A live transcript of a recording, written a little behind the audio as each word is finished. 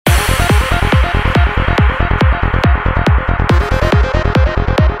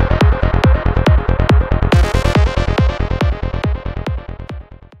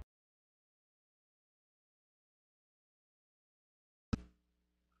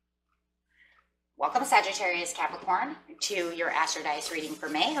Welcome Sagittarius, Capricorn, to your Astrodice reading for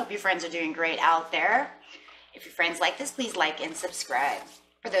May. Hope your friends are doing great out there. If your friends like this, please like and subscribe.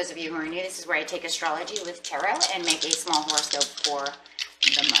 For those of you who are new, this is where I take astrology with tarot and make a small horoscope for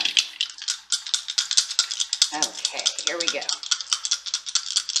the month. Okay, here we go.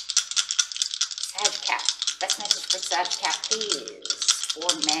 Sag Cap. Best message for Sag Cap, please, for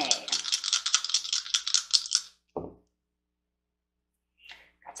May.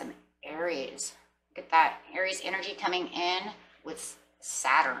 Got some Aries. Look at that. Aries energy coming in with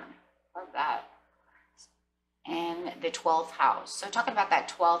Saturn. Love that. And the 12th house. So talking about that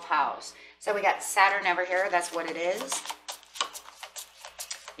 12th house. So we got Saturn over here. That's what it is.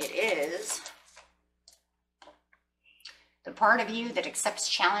 It is the part of you that accepts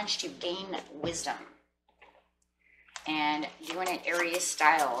challenge to gain wisdom. And doing it Aries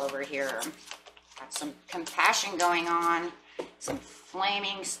style over here. Got some compassion going on. Some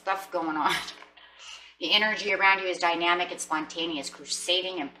flaming stuff going on. The energy around you is dynamic and spontaneous.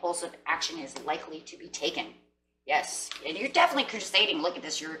 Crusading, impulsive action is likely to be taken. Yes, and you're definitely crusading. Look at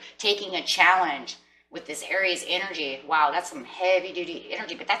this. You're taking a challenge with this Aries energy. Wow, that's some heavy-duty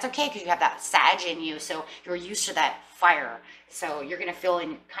energy, but that's okay because you have that Sag in you, so you're used to that fire. So you're going to feel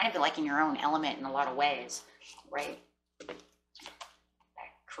in kind of like in your own element in a lot of ways, right? That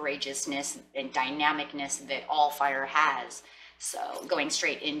courageousness and dynamicness that all fire has. So going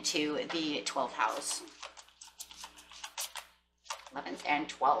straight into the 12th house. 11th and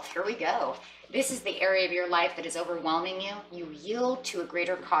 12th. Here we go. This is the area of your life that is overwhelming you. You yield to a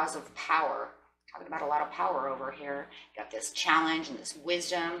greater cause of power. Talking about a lot of power over here. Got this challenge and this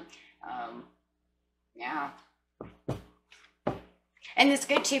wisdom. Yeah. And it's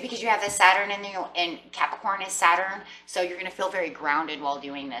good too because you have this Saturn in you, and Capricorn is Saturn. So you're going to feel very grounded while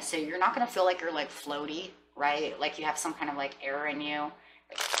doing this. So you're not going to feel like you're like floaty, right? Like you have some kind of like air in you,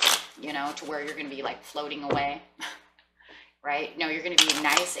 like, you know, to where you're going to be like floating away, right? No, you're going to be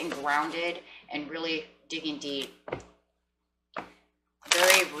nice and grounded and really digging deep.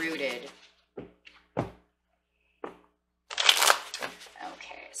 Very rooted. Okay,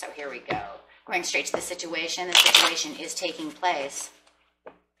 so here we go. Going straight to the situation. The situation is taking place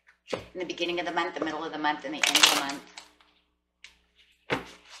in the beginning of the month, the middle of the month, and the end of the month.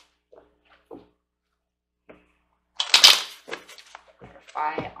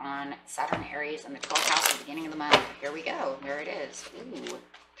 On Saturn, Aries, and the 12th house at the beginning of the month. Here we go. There it is. Ooh,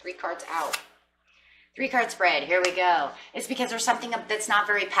 3 cards out. 3 card spread. Here we go. It's because there's something that's not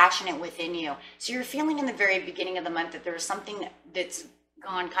very passionate within you. So you're feeling in the very beginning of the month that there's something that's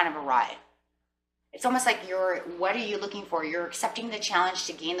gone kind of awry. It's almost like what are you looking for? You're accepting the challenge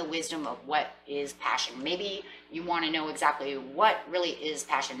to gain the wisdom of what is passion. Maybe you want to know exactly what really is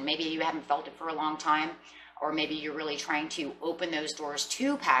passion. Maybe you haven't felt it for a long time. Or maybe you're really trying to open those doors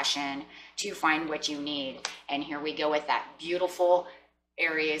to passion to find what you need. And here we go with that beautiful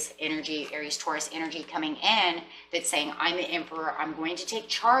Aries energy, Aries Taurus energy coming in that's saying, I'm the emperor, I'm going to take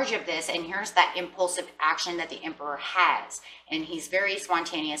charge of this. And here's that impulsive action that the emperor has. And he's very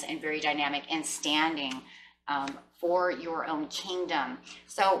spontaneous and very dynamic and standing for your own kingdom.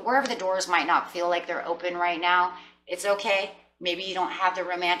 So wherever the doors might not feel like they're open right now, it's okay. Maybe you don't have the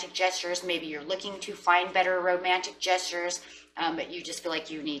romantic gestures. Maybe you're looking to find better romantic gestures, but you just feel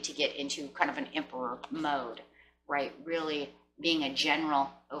like you need to get into kind of an emperor mode, right? Really being a general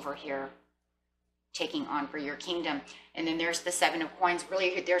over here, taking on for your kingdom. And then there's the 7 of coins.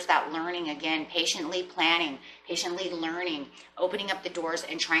 Really, there's that learning again, patiently planning, patiently learning, opening up the doors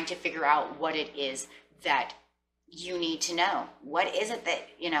and trying to figure out what it is that you need to know. What is it that,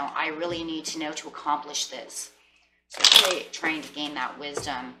 you know, I really need to know to accomplish this? So really trying to gain that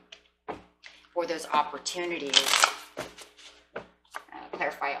wisdom for those opportunities.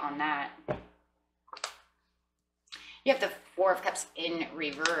 Clarify on that. You have the 4 of Cups in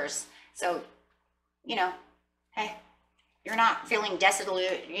reverse. So, you know, hey, you're not feeling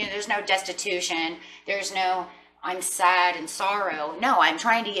desolate. You know, there's no destitution. There's no, I'm sad and sorrow. No, I'm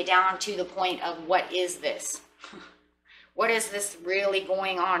trying to get down to the point of what is this? What is this really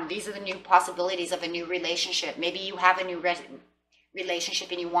going on? These are the new possibilities of a new relationship. Maybe you have a new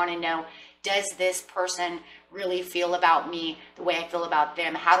relationship and you want to know, does this person really feel about me the way I feel about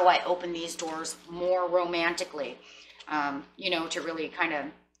them? How do I open these doors more romantically? You know, to really kind of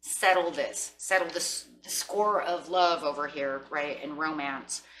settle the score of love over here, right? And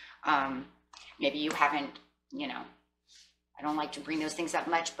romance. Maybe you haven't, you know, I don't like to bring those things up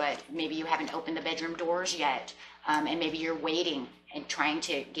much, but maybe you haven't opened the bedroom doors yet. And maybe you're waiting and trying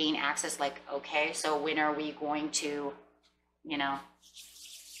to gain access, like, okay, so when are we going to, you know,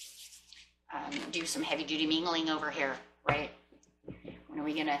 do some heavy duty mingling over here, right? When are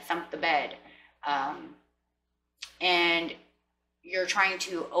we going to thump the bed? And you're trying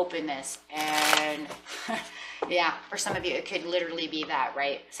to open this, and yeah, for some of you, it could literally be that,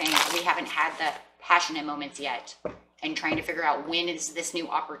 right? Saying that we haven't had the passionate moments yet, and trying to figure out when is this new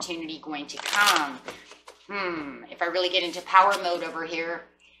opportunity going to come. If I really get into power mode over here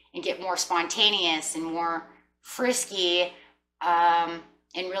and get more spontaneous and more frisky, and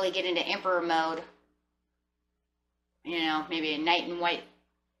really get into emperor mode, you know, maybe a knight in white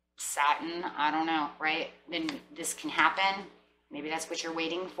satin, I don't know, right? Then this can happen. Maybe that's what you're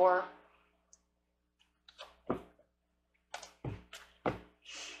waiting for.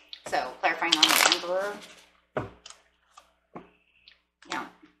 So clarifying on the emperor. Yeah.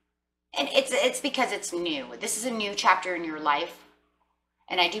 And it's because it's new. This is a new chapter in your life.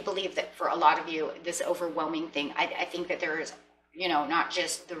 And I do believe that for a lot of you, this overwhelming thing, I think that there is, you know, not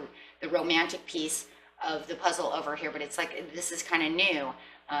just the romantic piece of the puzzle over here, but it's like this is kind of new.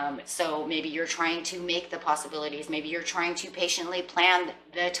 So maybe you're trying to make the possibilities. Maybe you're trying to patiently plan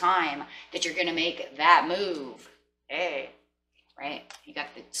the time that you're going to make that move. Hey, right? You got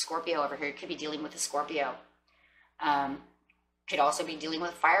the Scorpio over here. You could be dealing with a Scorpio. Could also be dealing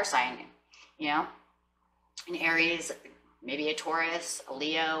with a fire sign, you know, an Aries, maybe a Taurus, a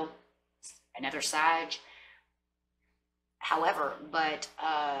Leo, another Sag. However, but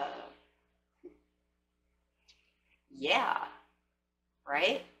yeah,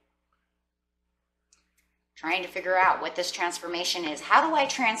 right? Trying to figure out what this transformation is. How do I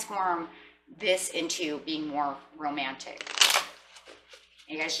transform this into being more romantic?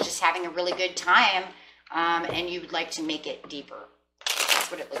 You guys are just having a really good time, and you would like to make it deeper.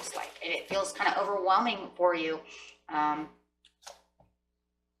 That's what it looks like. And it feels kind of overwhelming for you. In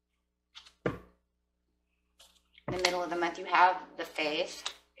the middle of the month, you have the faith,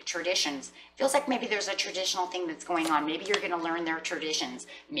 traditions. It feels like maybe there's a traditional thing that's going on. Maybe you're going to learn their traditions.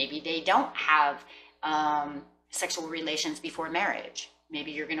 Maybe they don't have sexual relations before marriage.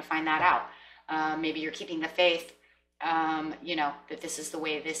 Maybe you're going to find that out. Maybe you're keeping the faith, you know, that this is the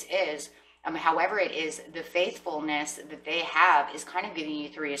way this is. However it is, the faithfulness that they have is kind of giving you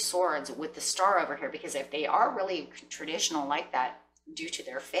Three of Swords with the star over here, because if they are really traditional like that due to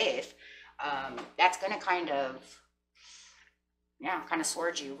their faith, that's going to kind of, yeah, kind of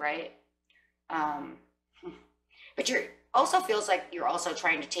sword you, right? But you're also feels like you're also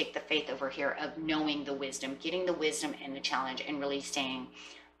trying to take the faith over here of knowing the wisdom, getting the wisdom and the challenge, and really staying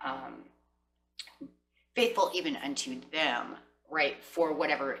faithful even unto them, right? For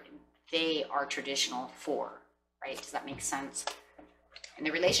whatever they are traditional for, right? Does that make sense? And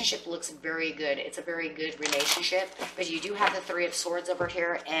the relationship looks very good. It's a very good relationship, but you do have the Three of Swords over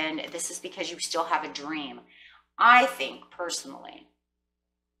here, and this is because you still have a dream. I think personally,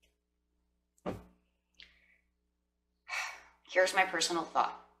 here's my personal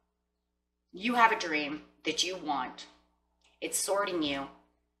thought. You have a dream that you want. It's sorting you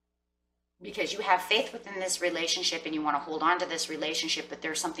because you have faith within this relationship and you want to hold on to this relationship, but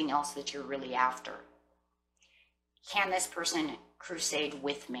there's something else that you're really after. Can this person crusade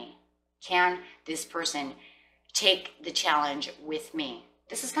with me? Can this person take the challenge with me?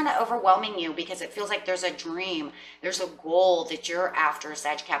 This is kind of overwhelming you because it feels like there's a dream, there's a goal that you're after,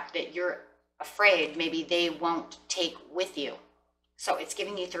 Sag Cap, that you're afraid maybe they won't take with you. So it's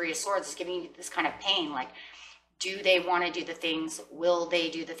giving you Three of Swords. It's giving you this kind of pain, like, do they want to do the things? Will they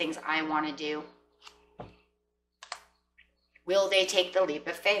do the things I want to do? Will they take the leap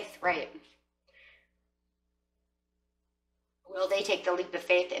of faith, right? Will they take the leap of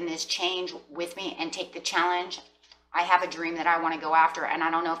faith in this change with me and take the challenge? I have a dream that I want to go after, and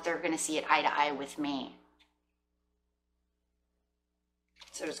I don't know if they're going to see it eye to eye with me.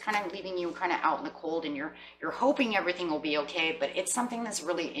 So it's kind of leaving you kind of out in the cold, and you're hoping everything will be okay, but it's something that's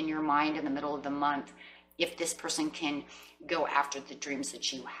really in your mind in the middle of the month. If this person can go after the dreams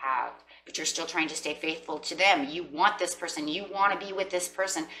that you have, but you're still trying to stay faithful to them. You want this person, you want to be with this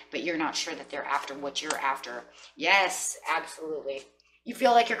person, but you're not sure that they're after what you're after. Yes, absolutely. You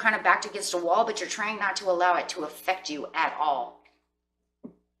feel like you're kind of backed against a wall, but you're trying not to allow it to affect you at all.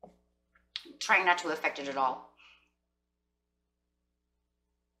 Trying not to affect it at all.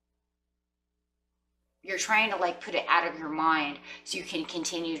 You're trying to like put it out of your mind so you can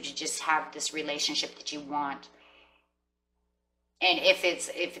continue to just have this relationship that you want. And if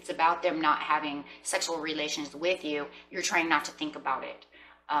it's about them not having sexual relations with you, you're trying not to think about it,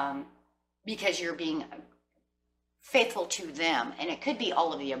 because you're being faithful to them. And it could be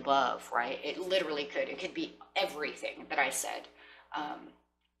all of the above, right? It literally could. It could be everything that I said.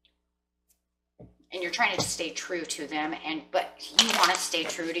 And you're trying to stay true to them, but you want to stay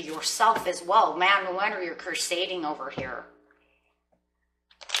true to yourself as well. Man, no wonder you're crusading over here.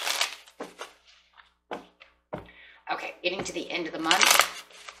 getting to the end of the month.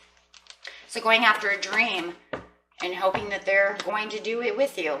 So going after a dream and hoping that they're going to do it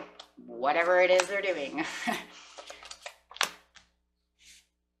with you, whatever it is they're doing.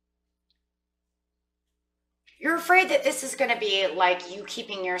 You're afraid that this is going to be like you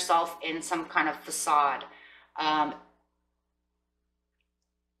keeping yourself in some kind of facade,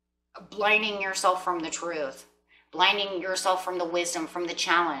 blinding yourself from the truth, blinding yourself from the wisdom, from the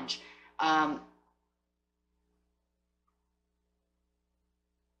challenge.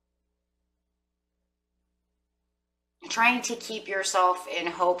 Trying to keep yourself in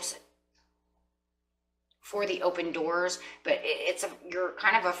hopes for the open doors, but you're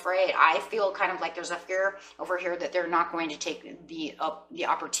kind of afraid. I feel kind of like there's a fear over here that they're not going to take the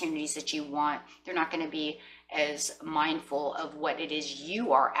opportunities that you want. They're not going to be as mindful of what it is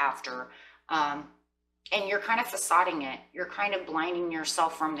you are after. And you're kind of facading it. You're kind of blinding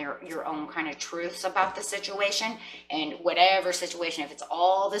yourself from your own kind of truths about the situation. And whatever situation, if it's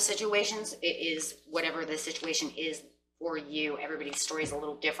all the situations, it is whatever the situation is for you. Everybody's story is a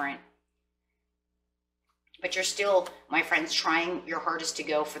little different. But you're still, my friends, trying your hardest to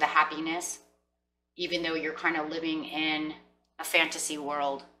go for the happiness, even though you're kind of living in a fantasy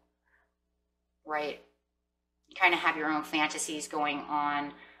world, right? You kind of have your own fantasies going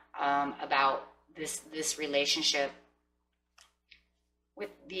on about this relationship.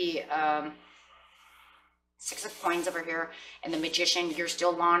 With the Six of Coins over here and the Magician, you're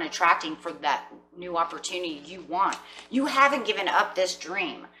still law and attracting for that new opportunity you want. You haven't given up this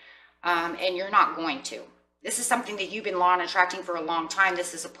dream, and you're not going to. This is something that you've been law and attracting for a long time.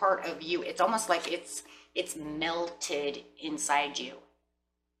 This is a part of you. It's almost like it's melted inside you,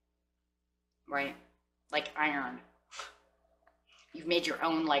 right? Like iron. You've made your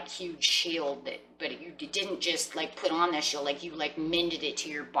own like huge shield, but you didn't just like put on this shield, like you like mended it to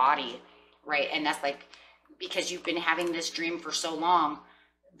your body, right? And that's like because you've been having this dream for so long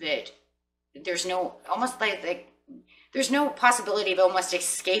that there's no, almost like there's no possibility of almost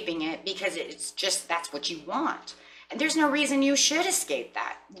escaping it, because it's just, that's what you want. And there's no reason you should escape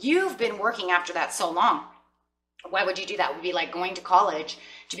that. You've been working after that so long. Why would you do that? It would be like going to college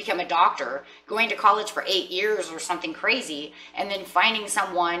to become a doctor, going to college for 8 years or something crazy, and then finding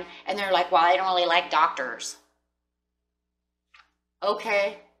someone and they're like, well, I don't really like doctors.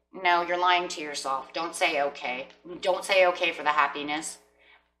 Okay. No, you're lying to yourself. Don't say okay. Don't say okay for the happiness,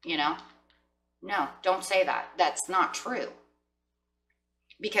 you know? No, don't say that. That's not true.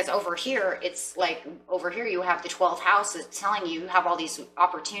 Because over here, it's like, over here you have the 12th house that's telling you have all these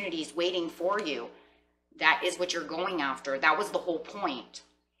opportunities waiting for you. That is what you're going after. That was the whole point.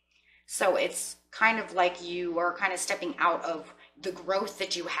 So it's kind of like you are kind of stepping out of the growth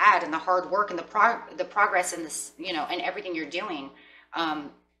that you had and the hard work and the progress in this, you know, and everything you're doing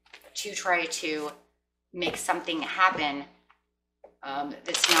to try to make something happen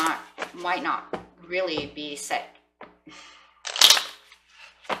that's might not really be set.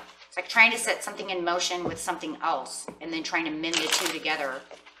 It's like trying to set something in motion with something else and then trying to mend the two together.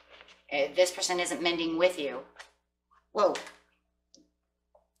 This person isn't mending with you. Whoa.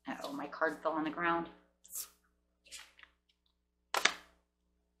 Uh-oh, my card fell on the ground.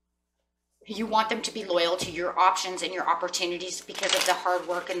 You want them to be loyal to your options and your opportunities because of the hard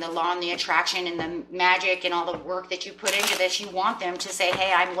work and the law and the attraction and the magic and all the work that you put into this. You want them to say,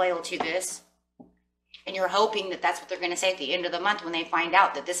 hey, I'm loyal to this. And you're hoping that that's what they're going to say at the end of the month when they find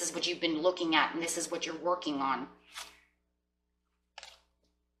out that this is what you've been looking at and this is what you're working on.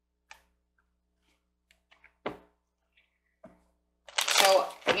 So,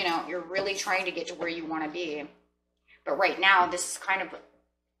 you know, you're really trying to get to where you want to be. But right now, this is kind of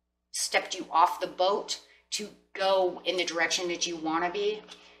stepped you off the boat to go in the direction that you want to be.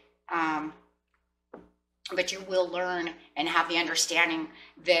 But you will learn and have the understanding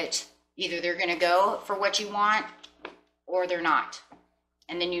that either they're going to go for what you want or they're not.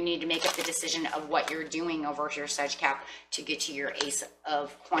 And then you need to make up the decision of what you're doing over here, Sag Cap, to get to your Ace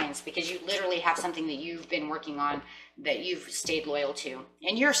of Coins, because you literally have something that you've been working on that you've stayed loyal to.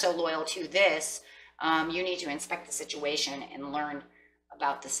 And you're so loyal to this, you need to inspect the situation and learn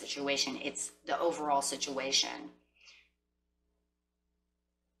about the situation. It's the overall situation.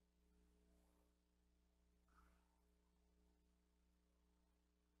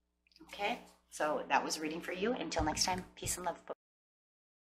 Okay, so that was reading for you. Until next time, peace and love.